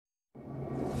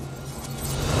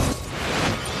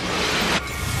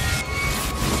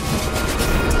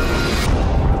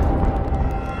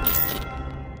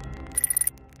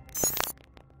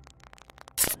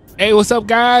Hey, what's up,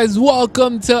 guys?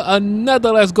 Welcome to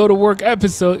another Let's Go to Work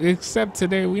episode. Except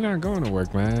today we're not going to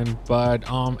work, man. But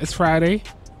it's Friday.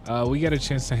 We get a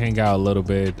chance to hang out a little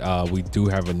bit. We do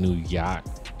have a new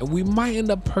yacht, and we might end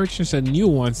up purchasing a new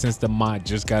one since the mod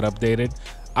just got updated.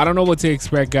 I don't know what to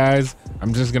expect, guys.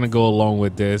 I'm just gonna go along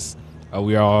with this.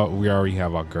 We already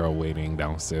have our girl waiting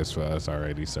downstairs for us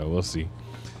already, so we'll see.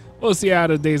 We'll see how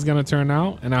the day's gonna turn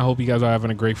out, and I hope you guys are having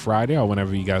a great Friday or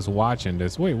whenever you guys are watching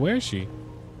this. Wait, where is she?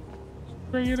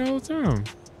 Bring it all the time.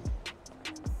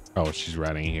 Oh, she's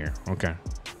riding here. Okay.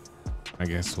 I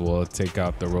guess we'll take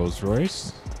out the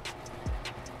Rolls-Royce.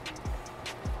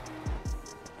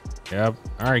 Yep.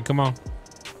 All right, come on.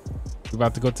 We're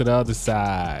about to go to the other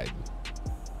side.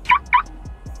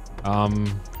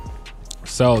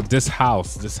 So this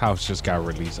house just got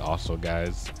released also,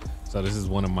 guys. So this is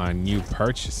one of my new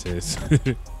purchases.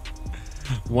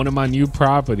 One of my new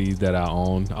properties that I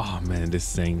own. Oh man,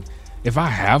 this thing. If I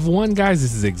have one, guys,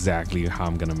 this is exactly how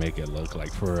I'm gonna make it look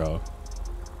like, for real.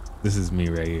 This is me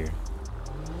right here.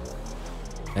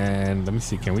 And let me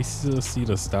see, can we still see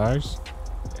the stars?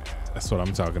 Yeah, that's what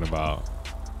I'm talking about.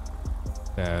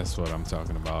 That's what I'm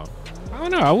talking about. I don't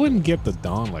know, I wouldn't get the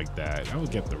dawn like that. I would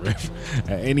get the rift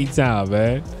at any time,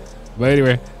 man. But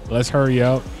anyway, let's hurry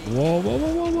up. Whoa, whoa,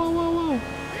 whoa, whoa, whoa, whoa,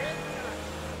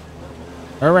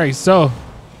 whoa. All right, so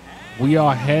we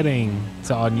are heading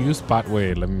to our new spot.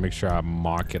 Wait, let me make sure I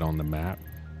mark it on the map.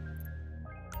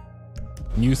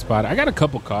 New spot. I got a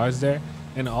couple cars there.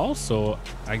 And also,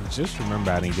 I just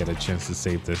remember I didn't get a chance to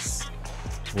save this.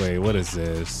 Wait, what is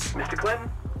this? Mr.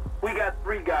 Clinton, we got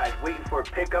 3 guys waiting for a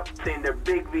pickup saying they're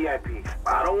big VIPs.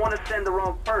 I don't want to send the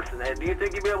wrong person. Do you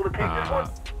think you'll be able to take this one?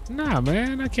 Nah,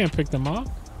 man, I can't pick them up.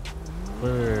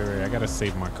 Wait. I gotta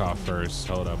save my car first.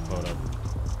 Hold up.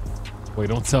 Wait,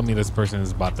 don't tell me this person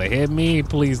is about to hit me.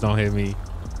 Please don't hit me.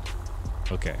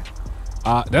 Okay.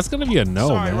 That's gonna be a no.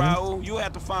 Sorry, man. Raul, you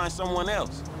have to find someone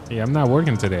else. Yeah, I'm not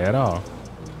working today at all.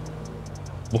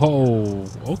 Whoa,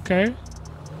 okay.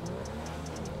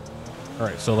 All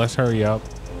right, so let's hurry up.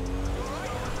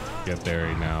 Get there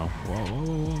right now.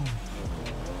 Whoa.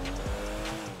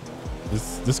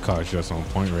 This car is just on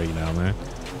point right now, man.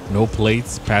 No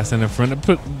plates, passing in front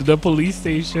of the police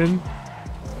station.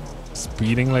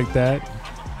 Speeding like that.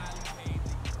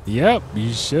 Yep,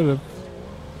 you should have.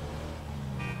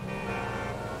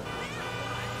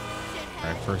 All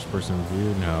right, first person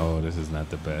view. No, this is not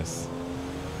the best.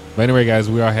 But anyway, guys,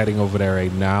 we are heading over there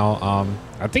right now.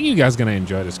 I think you guys gonna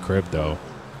enjoy this crib though.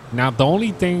 Now, the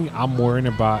only thing I'm worrying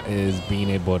about is being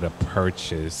able to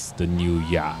purchase the new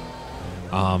yacht.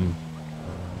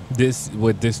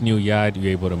 With this new yacht,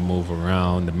 you're able to move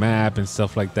around the map and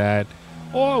stuff like that.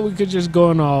 Or we could just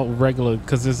go on all regular,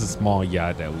 because this is a small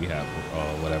yacht that we have,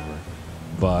 or whatever.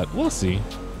 But we'll see.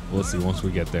 We'll see once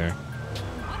we get there.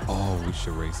 Oh, we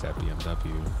should race that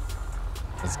BMW.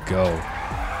 Let's go.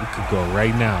 We could go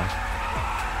right now.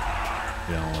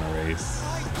 We don't want to race.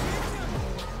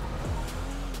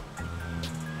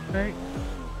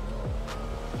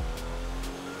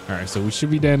 All right, so we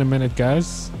should be there in a minute,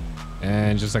 guys.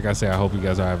 And just like I said, I hope you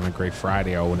guys are having a great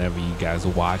Friday or whenever you guys are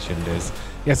watching this.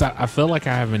 Yes, I feel like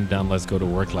I haven't done Let's Go to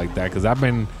Work like that because I've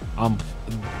been on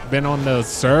the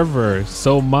server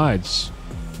so much.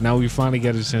 Now we finally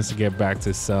get a chance to get back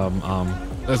to some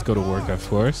Let's Go to Work, of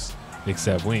course.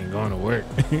 Except we ain't going to work.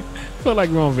 Feel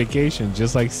like we're on vacation,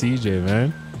 just like CJ,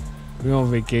 man. We're on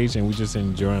vacation. We just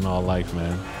enjoying our life,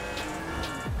 man.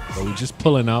 But we just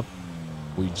pulling up.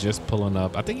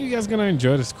 I think you guys gonna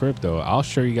enjoy this crib though. I'll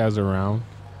show you guys around.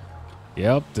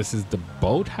 Yep, this is the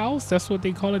boat house. That's what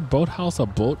they call it, boat house or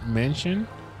boat mansion.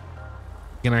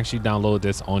 You can actually download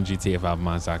this on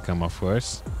GTA5mods.com, of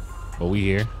course. But we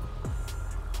here.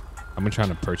 I'm trying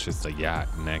to purchase the yacht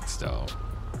next though.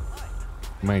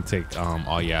 Might take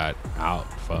our yacht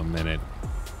out for a minute.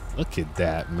 Look at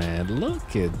that, man.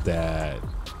 Look at that.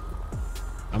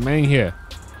 I'm in here.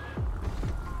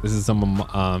 This is some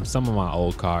of my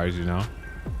old cars, you know,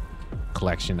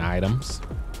 collection items.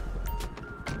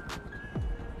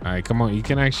 All right, come on. You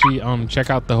can actually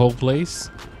check out the whole place.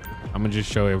 I'm gonna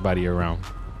just show everybody around.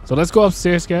 So let's go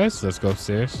upstairs, guys. Let's go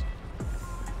upstairs.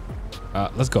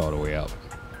 Let's go all the way up.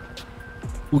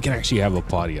 We can actually have a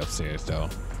party upstairs though.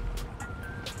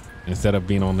 Instead of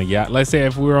being on the yacht. Let's say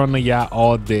if we were on the yacht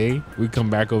all day, we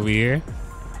come back over here.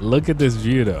 Look at this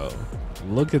view though.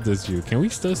 Look at this view. Can we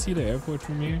still see the airport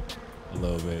from here? A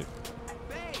little bit.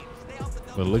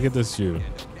 But look at this view.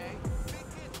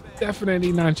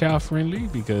 Definitely not child friendly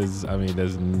because, I mean,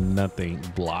 there's nothing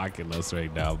blocking us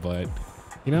right now. But,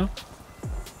 you know,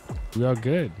 we are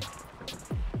good.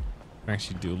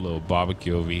 Actually do a little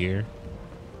barbecue over here.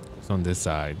 It's on this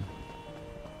side.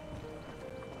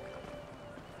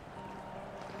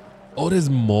 Oh, there's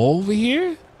more over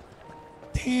here?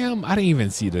 Damn, I didn't even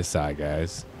see this side,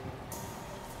 guys.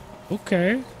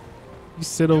 Okay. You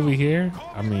sit over here.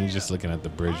 I mean, you're just looking at the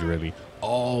bridge, really.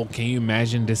 Oh, can you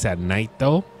imagine this at night,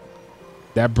 though?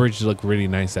 That bridge looked really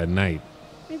nice at night.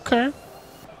 Okay.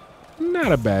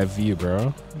 Not a bad view,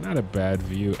 bro. Not a bad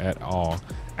view at all.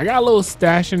 I got a little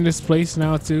stash in this place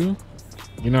now, too.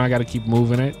 You know, I got to keep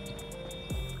moving it.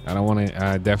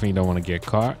 I definitely don't want to get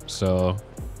caught. So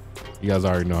you guys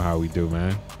already know how we do,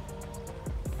 man.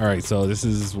 All right, so this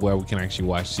is where we can actually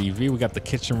watch TV. We got the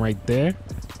kitchen right there.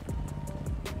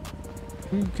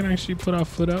 We can actually put our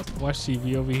foot up, watch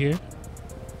TV over here.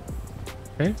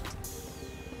 Okay.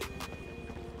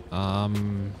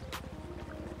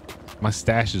 My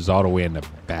stash is all the way in the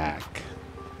back.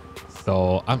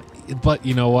 So but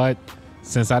you know what?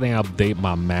 Since I didn't update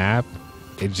my map,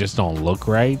 it just don't look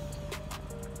right.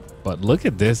 But look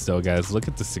at this though, guys. Look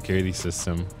at the security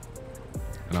system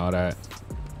and all that.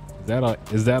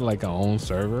 Is that like our own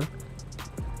server?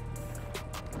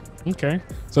 Okay.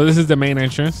 So this is the main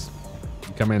entrance.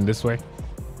 You come in this way.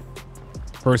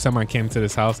 First time I came to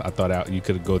this house, I thought you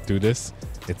could go through this.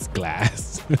 It's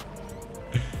glass.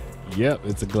 Yep,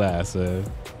 it's a glass. All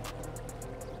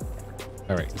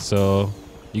right, so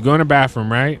you go in the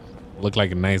bathroom, right? Look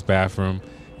like a nice bathroom.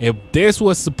 If this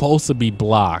was supposed to be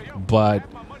blocked, but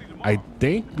I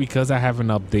think because I haven't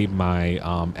updated my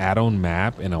add-on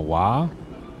map in a while,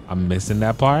 I'm missing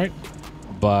that part.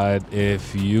 But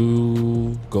if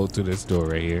you go to this door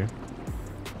right here,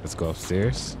 let's go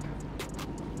upstairs.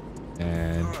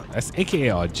 And that's AKA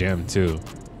our gym too.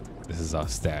 This is our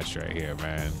stash right here,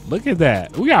 man. Look at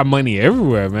that. We got money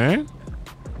everywhere, man.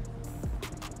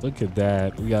 Look at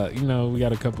that. We got, we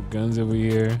got a couple guns over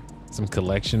here. Some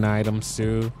collection items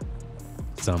too.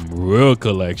 Some real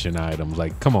collection items.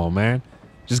 Like, come on, man.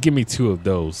 Just give me 2 of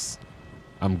those.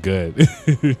 I'm good.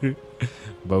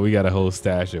 But we got a whole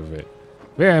stash of it.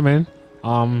 Yeah, man.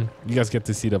 You guys get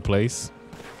to see the place.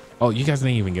 Oh, you guys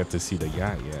didn't even get to see the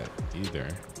yacht yet either.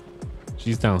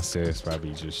 She's downstairs,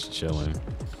 probably just chilling.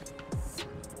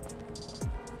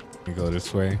 You go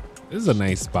this way. This is a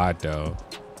nice spot though,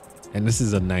 and this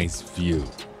is a nice view.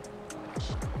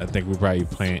 I think we're probably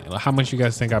playing. How much you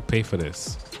guys think I pay for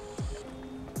this?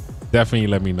 Definitely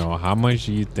let me know. How much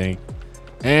do you think?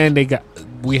 And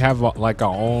we have like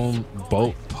our own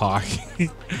boat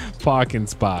parking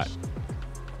spot,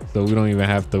 so we don't even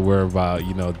have to worry about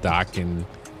docking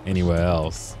anywhere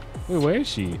else. Wait, where is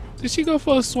she? Did she go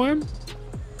for a swim?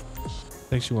 I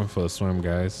think she went for a swim,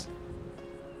 guys.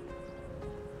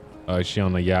 Oh, is she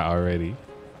on the yacht already?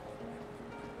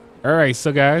 All right,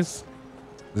 so guys,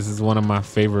 this is one of my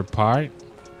favorite part.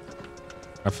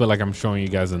 I feel like I'm showing you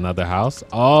guys another house.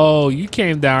 Oh, you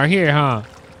came down here, huh?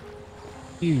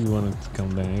 You wanted to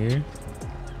come down here.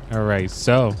 All right,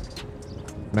 so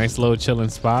nice little chilling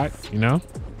spot, Can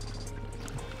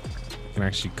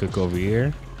actually cook over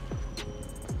here.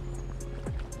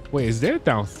 Wait, is there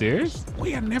downstairs?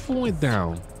 Wait, I never went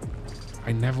down.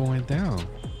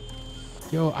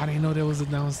 Yo, I didn't know there was a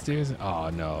downstairs. Oh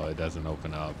no, it doesn't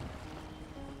open up.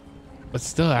 But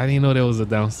still, I didn't know there was a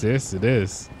downstairs to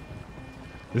this.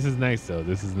 This is nice though.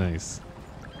 This is nice.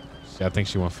 I think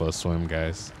she went for a swim,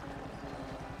 guys.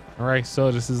 All right,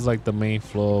 so this is like the main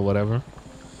floor or whatever.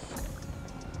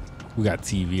 We got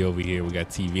TV over here. We got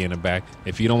TV in the back.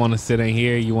 If you don't want to sit in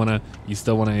here, you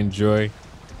still want to enjoy,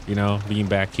 being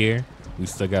back here. We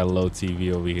still got a low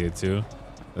TV over here too.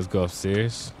 Let's go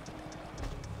upstairs.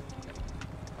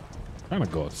 I'm trying to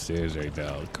go upstairs right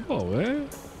now. Come on, man.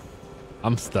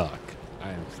 I'm stuck.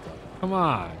 I am stuck. Come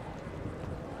on.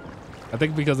 I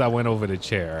think because I went over the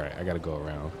chair. All right, I got to go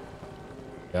around.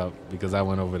 Yep, because I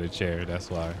went over the chair. That's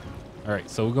why. All right,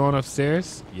 so we're going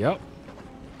upstairs. Yep.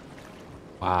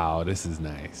 Wow, this is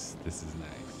nice. This is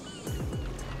nice.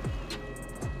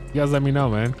 You guys let me know,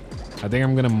 man. I think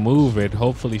I'm going to move it.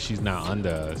 Hopefully she's not under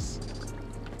us.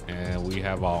 And we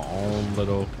have our own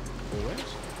little...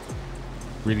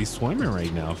 Really swimming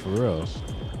right now, for real.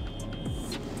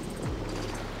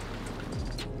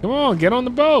 Come on, get on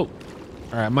the boat.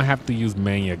 All right, I might have to use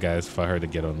Mania, guys, for her to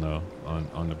get on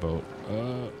the boat.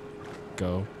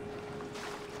 Go.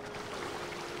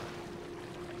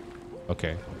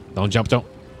 Okay, don't jump, don't.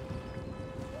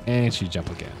 And she jump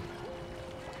again.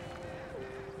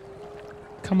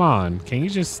 Come on, can you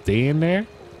just stay in there?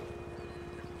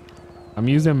 I'm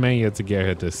using Mania to get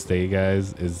her to stay,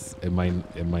 guys. It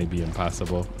might be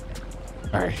impossible.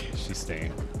 All right, she's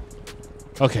staying.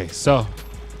 Okay, so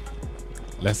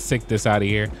let's take this out of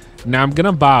here. Now I'm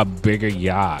gonna buy a bigger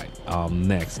yacht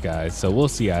next, guys. So we'll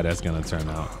see how that's gonna turn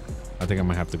out. I think I'm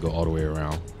gonna have to go all the way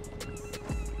around.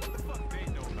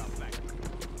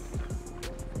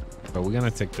 But we're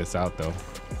gonna take this out though.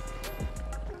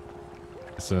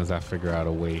 As soon as I figure out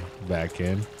a way back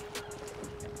in.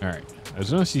 All right,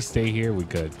 as long as she stay here, we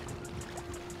good.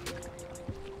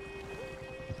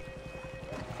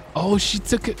 Oh, she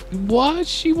took it. What?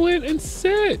 She went and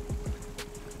sit.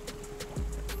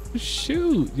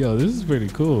 Shoot, yo, this is pretty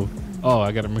cool. Oh,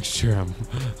 I gotta make sure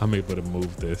I'm able to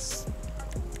move this.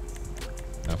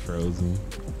 Not frozen.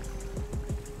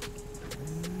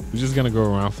 We're just gonna go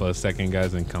around for a second,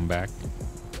 guys, and come back.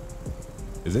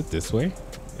 Is it this way?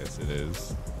 Yes, it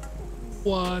is.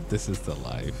 What? This is the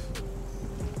life.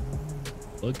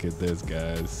 Look at this,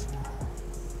 guys.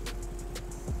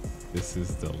 This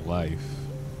is the life.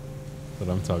 What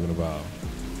I'm talking about.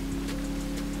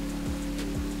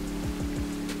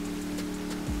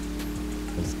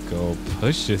 Let's go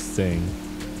push this thing.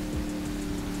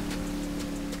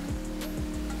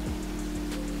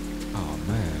 Oh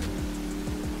man.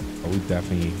 Oh, we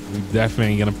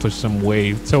definitely gonna push some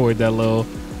wave toward that little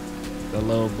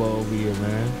bow over here,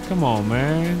 man. Come on,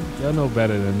 man. Y'all know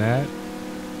better than that.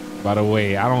 By the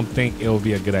way, I don't think it would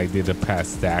be a good idea to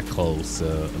pass that close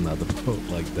to another boat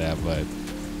like that, but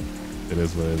it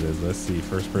is what it is. Let's see,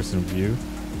 first person view.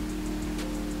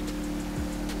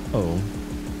 Oh.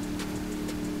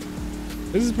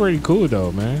 This is pretty cool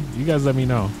though, man. You guys let me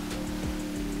know.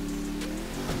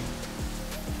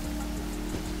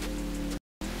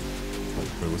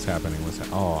 Wait, what's happening?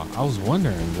 Oh, I was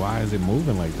wondering, why is it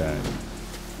moving like that?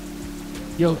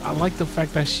 Yo, I like the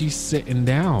fact that she's sitting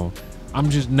down.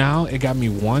 Now it got me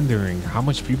wondering how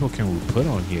much people can we put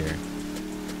on here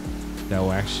that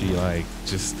will actually like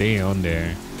just stay on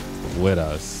there with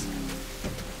us.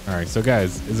 All right, so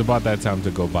guys, it's about that time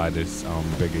to go buy this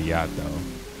bigger yacht though.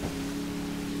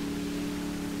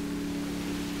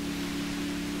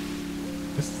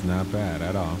 This is not bad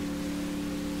at all.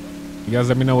 You guys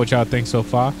let me know what y'all think so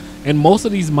far. And most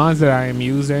of these mods that I am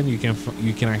using, you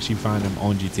can actually find them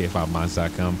on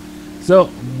GTA5mods.com. So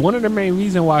one of the main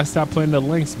reasons why I stopped putting the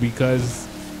links, because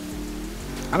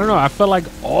I don't know, I feel like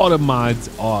all the mods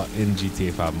are in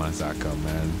GTA5mods.com,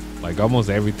 man. Like almost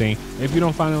everything. If you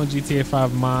don't find it on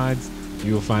GTA5 mods,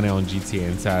 you will find it on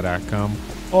GTAinside.com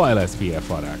or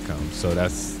LSPFR.com. So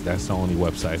that's the only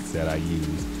websites that I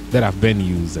use, that I've been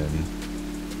using.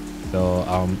 So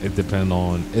it depends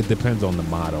on the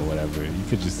mod or whatever. You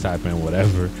could just type in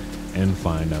whatever and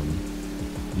find them.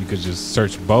 You could just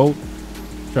search boat.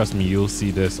 Trust me, you'll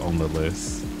see this on the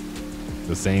list.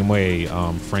 The same way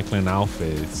Franklin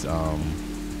outfits.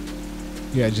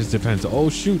 Yeah, it just depends. Oh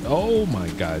shoot! Oh my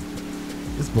God,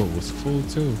 this boat was full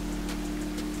too.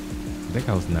 I think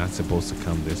I was not supposed to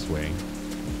come this way.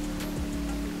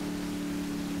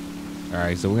 All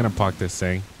right, so we're gonna park this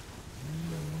thing.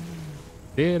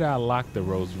 Did I lock the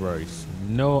Rolls-Royce?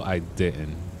 No, I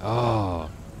didn't. Oh.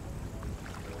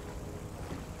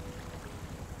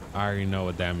 I already know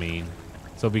what that means.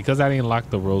 So because I didn't lock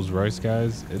the Rolls-Royce,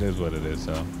 guys, it is what it is,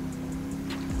 so.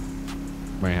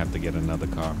 Might have to get another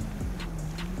car.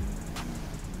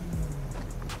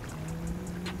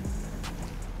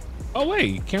 Oh,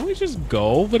 wait. Can we just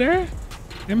go over there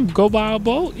and go buy a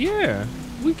boat? Yeah,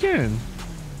 we can.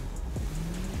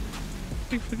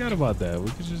 I forgot about that. We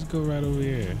could just go right over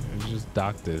here and just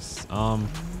dock this.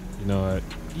 You know what?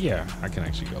 Yeah, I can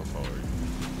actually go forward.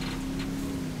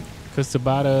 Cause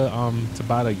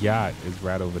Tabata yacht is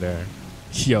right over there.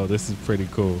 Yo, this is pretty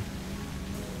cool.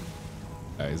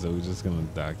 All right, so we're just gonna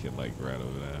dock it like right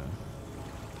over there.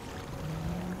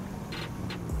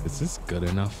 Is this good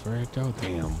enough for it though?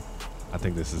 Damn. I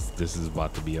think this is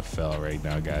about to be a fail right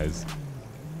now, guys.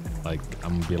 Like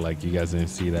I'm gonna be like, you guys didn't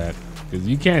see that. Because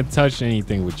you can't touch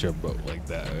anything with your boat like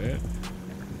that, right?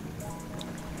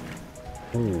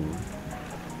 Ooh.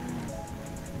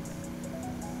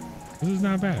 This is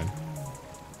not bad.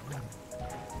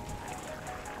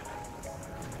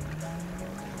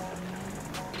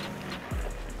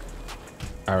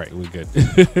 All right, we good.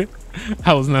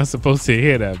 I was not supposed to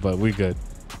hear that, but we good.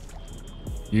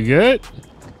 You good?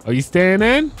 Are you staying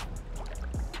in?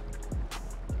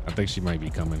 I think she might be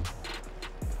coming.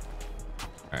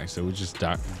 All right, so we just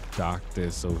dock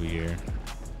this over here.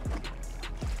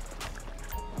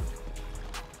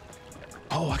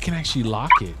 Oh, I can actually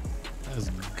lock it. Let's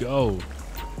go. All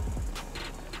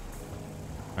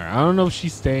right, I don't know if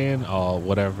she's staying or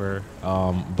whatever,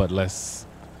 but let's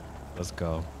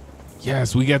go.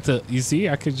 Yes, we get to. You see,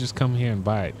 I could just come here and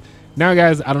buy it. Now,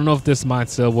 guys, I don't know if this might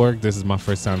still work. This is my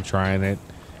first time trying it.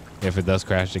 If it does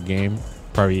crash the game,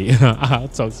 probably I'll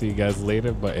talk to you guys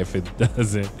later. But if it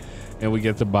doesn't, and we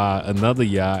get to buy another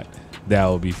yacht, that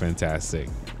would be fantastic.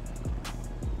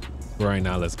 Right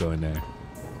now, let's go in there.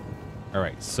 All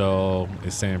right, so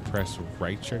it's saying press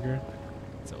right trigger.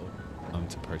 So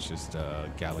to purchase the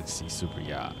Galaxy Super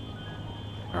Yacht.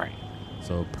 All right,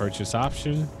 so purchase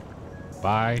option,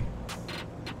 buy.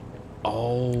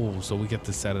 Oh, so we get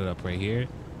to set it up right here.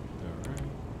 All right.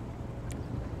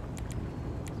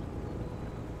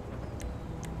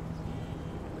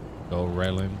 Go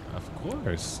railing, of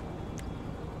course.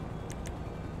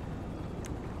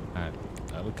 At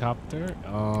helicopter.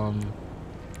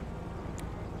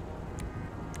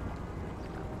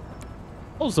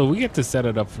 Oh, so we get to set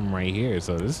it up from right here.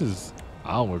 So this is,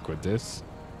 I'll work with this.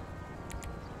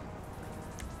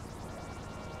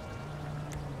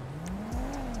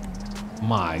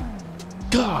 My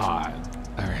God.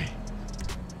 All right.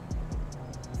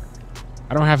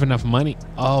 I don't have enough money.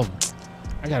 Oh,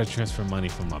 I got to transfer money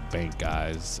from my bank,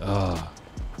 guys. All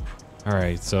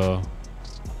right. So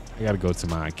I got to go to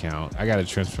my account. I got to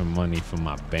transfer money from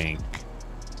my bank.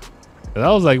 And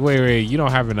I was like, wait, you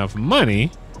don't have enough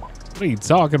money? What are you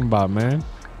talking about, man?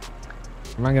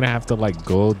 Am I going to have to like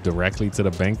go directly to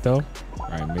the bank though? All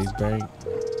right, Maze Bank.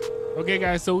 Okay,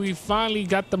 guys. So we finally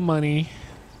got the money.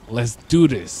 Let's do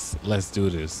this. Let's do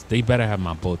this. They better have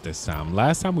my boat this time.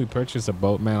 Last time we purchased a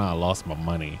boat, man, I lost my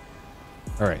money.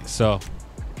 All right, so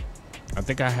I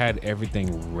think I had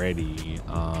everything ready.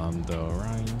 The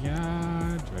Orion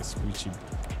Yacht, Vespucci.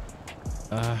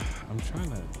 I'm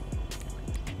trying to.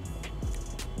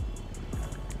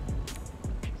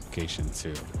 Location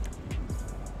 2.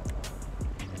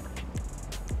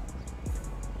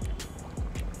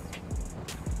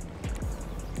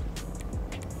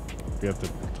 We have to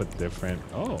put different.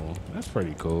 Oh, that's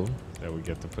pretty cool that we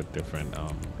get to put different.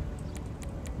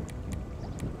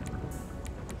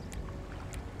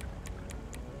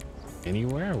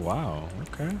 Anywhere? Wow.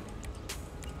 Okay.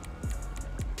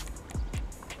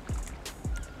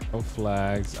 No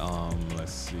flags.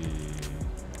 Let's see.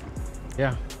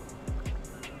 Yeah.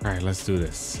 All right, let's do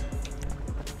this.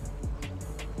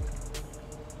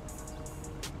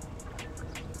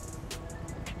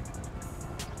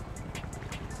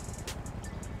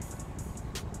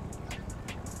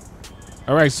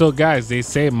 All right, so guys, they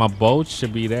say my boat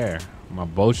should be there. My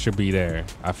boat should be there.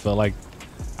 I feel like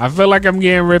I'm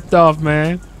getting ripped off,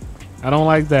 man. I don't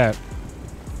like that.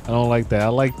 I don't like that. I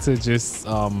like to just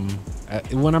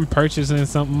when I'm purchasing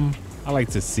something, I like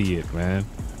to see it, man.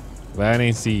 But I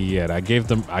didn't see it yet. I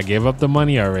gave up the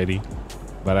money already,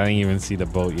 but I didn't even see the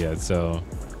boat yet. So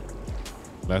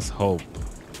let's hope.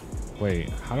 Wait,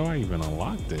 how do I even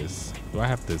unlock this? Do I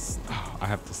have to? Oh, I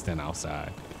have to stand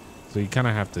outside. So you kind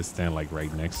of have to stand like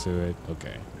right next to it.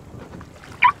 Okay.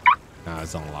 Nah,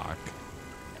 it's unlocked.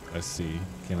 Let's see.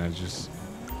 Can I just?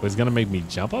 Oh, it's gonna make me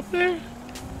jump up there?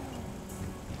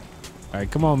 All right,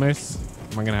 come on, miss.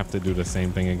 Am I gonna have to do the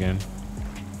same thing again?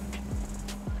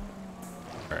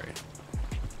 All right.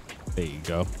 There you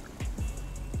go.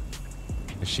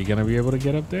 Is she gonna be able to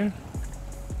get up there?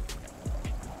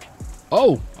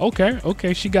 Oh, okay.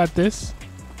 Okay, she got this.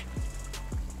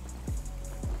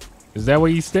 Is that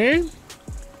where you staying?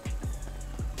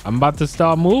 I'm about to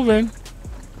start moving.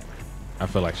 I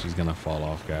feel like she's gonna fall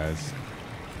off, guys.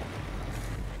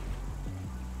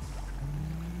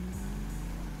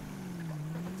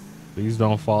 Please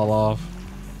don't fall off.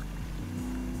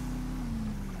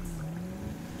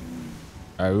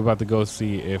 All right, we're about to go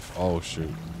see if, oh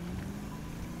shoot.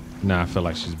 Nah, I feel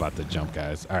like she's about to jump,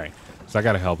 guys. All right, so I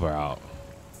gotta help her out.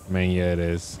 Man, yeah, it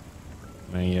is.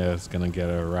 Man, yeah, it's gonna get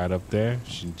her right up there.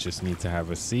 She just needs to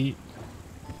have a seat.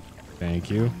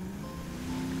 Thank you.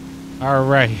 All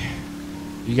right.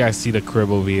 You guys see the crib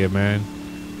over here, man.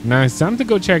 Now it's time to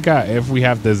go check out if we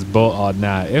have this boat or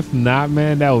not. If not,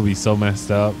 man, that would be so messed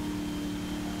up.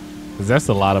 Because that's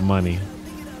a lot of money.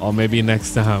 Or maybe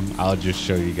next time I'll just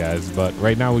show you guys. But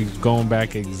right now we're going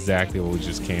back exactly where we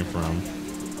just came from.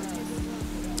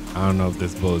 I don't know if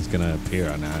this boat is going to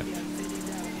appear or not.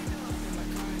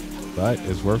 But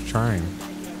it's worth trying.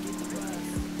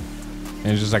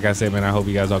 And just like I said, man, I hope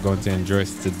you guys are going to enjoy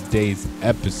today's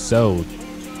episode.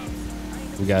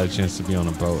 We got a chance to be on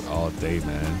a boat all day,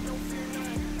 man.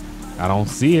 I don't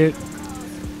see it.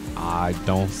 I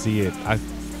don't see it.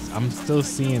 I'm still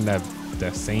seeing that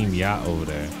same yacht over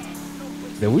there.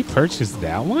 Did we purchase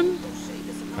that one?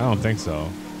 I don't think so.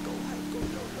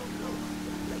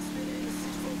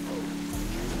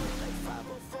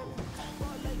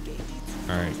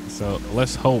 All right, so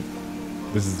let's hope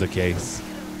this is the case.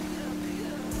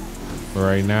 But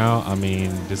right now, I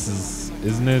mean,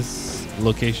 isn't this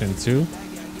location 2?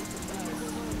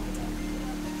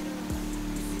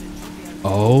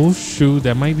 Oh shoot,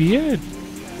 that might be it.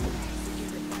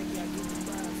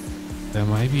 That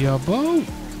might be our boat.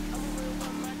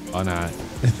 Or not.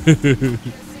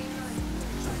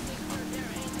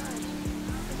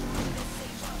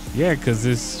 Yeah, because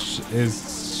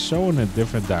it's showing a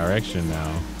different direction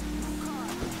now.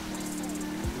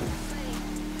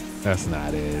 That's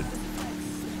not it.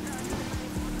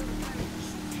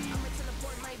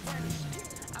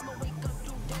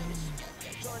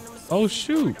 Oh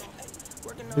shoot,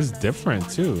 it's different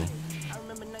too.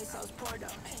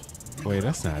 Wait,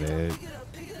 that's not it.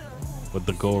 With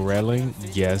the gold railing?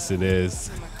 Yes, it is.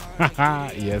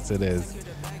 Yes, it is.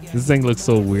 This thing looks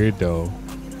so weird though.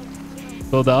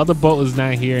 So the other boat is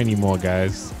not here anymore,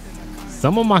 guys.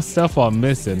 Some of my stuff are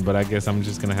missing, but I guess I'm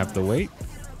just gonna have to wait.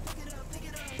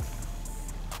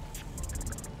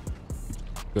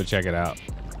 Go check it out.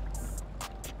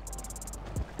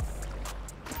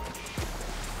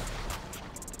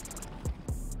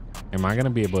 Am I gonna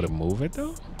be able to move it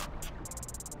though?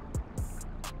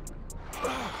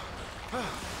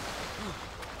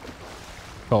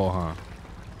 Oh, huh?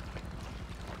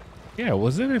 Yeah,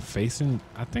 wasn't it facing?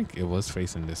 I think it was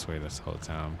facing this way this whole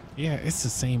time. Yeah, it's the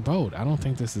same boat. I don't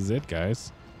think this is it,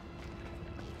 guys.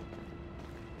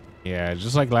 Yeah,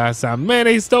 just like last time. Man,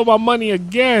 they stole my money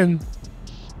again.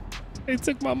 They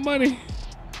took my money.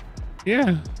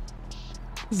 Yeah.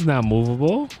 This is not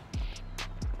movable.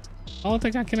 I don't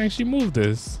think I can actually move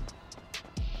this.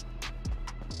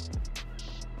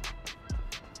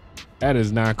 That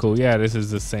is not cool. Yeah, this is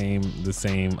the same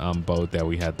boat that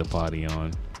we had the party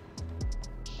on.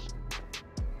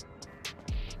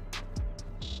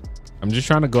 I'm just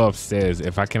trying to go upstairs.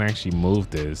 If I can actually move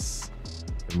this,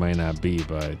 it might not be,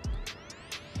 but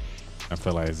I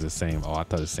feel like it's the same. Oh, I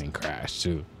thought this thing crashed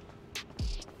too.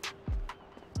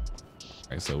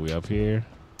 All right, so we up here.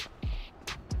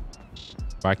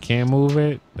 If I can't move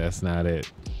it, that's not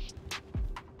it.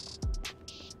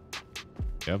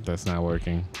 Yep, that's not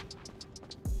working.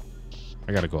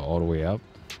 I gotta go all the way up.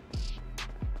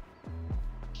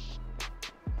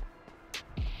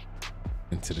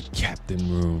 Into the captain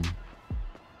room.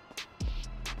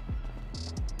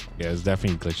 Yeah, it's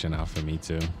definitely glitching out for me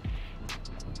too.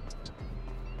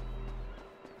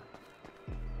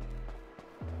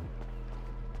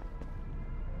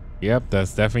 Yep,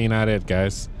 that's definitely not it,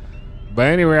 guys. But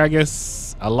anyway, I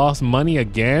guess I lost money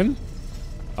again.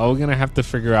 Oh, we're gonna have to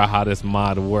figure out how this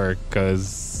mod works,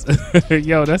 because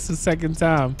yo, that's the second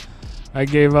time I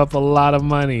gave up a lot of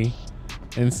money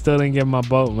and still didn't get my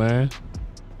boat, man.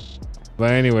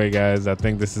 But anyway, guys, I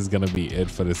think this is gonna be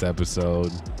it for this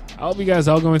episode. I hope you guys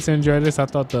are going to enjoy this. I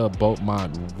thought the boat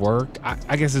mod worked.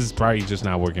 I guess it's probably just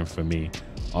not working for me,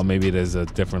 or maybe there's a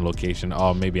different location,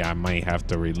 or maybe I might have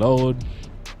to reload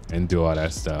and do all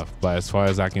that stuff. But as far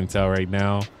as I can tell right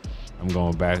now, I'm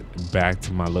going back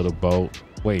to my little boat.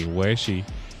 Wait, where is she?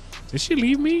 Did she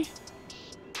leave me?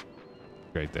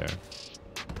 Right there.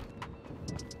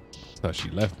 Thought she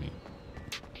left me.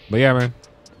 But yeah, man,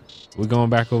 we're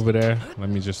going back over there. Let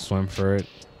me just swim for it.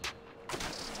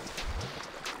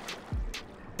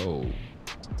 Oh.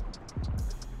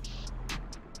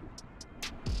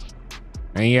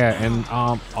 And yeah, and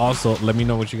also let me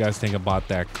know what you guys think about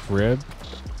that crib.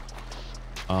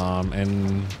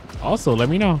 And also let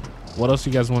me know what else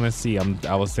you guys want to see.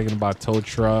 I was thinking about tow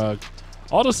truck,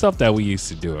 all the stuff that we used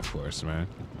to do, of course, man.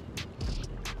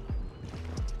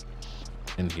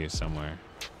 In here somewhere.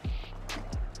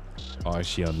 Or is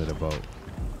she under the boat?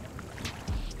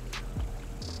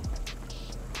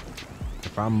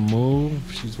 If I move,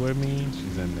 she's with me.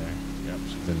 She's in there. Yep,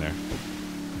 she's in there.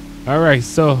 All right,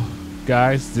 so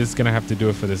guys, this is gonna have to do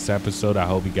it for this episode. I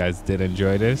hope you guys did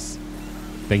enjoy this.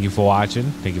 Thank you for watching.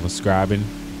 Thank you for subscribing.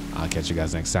 I'll catch you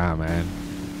guys next time, man.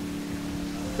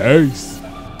 Peace.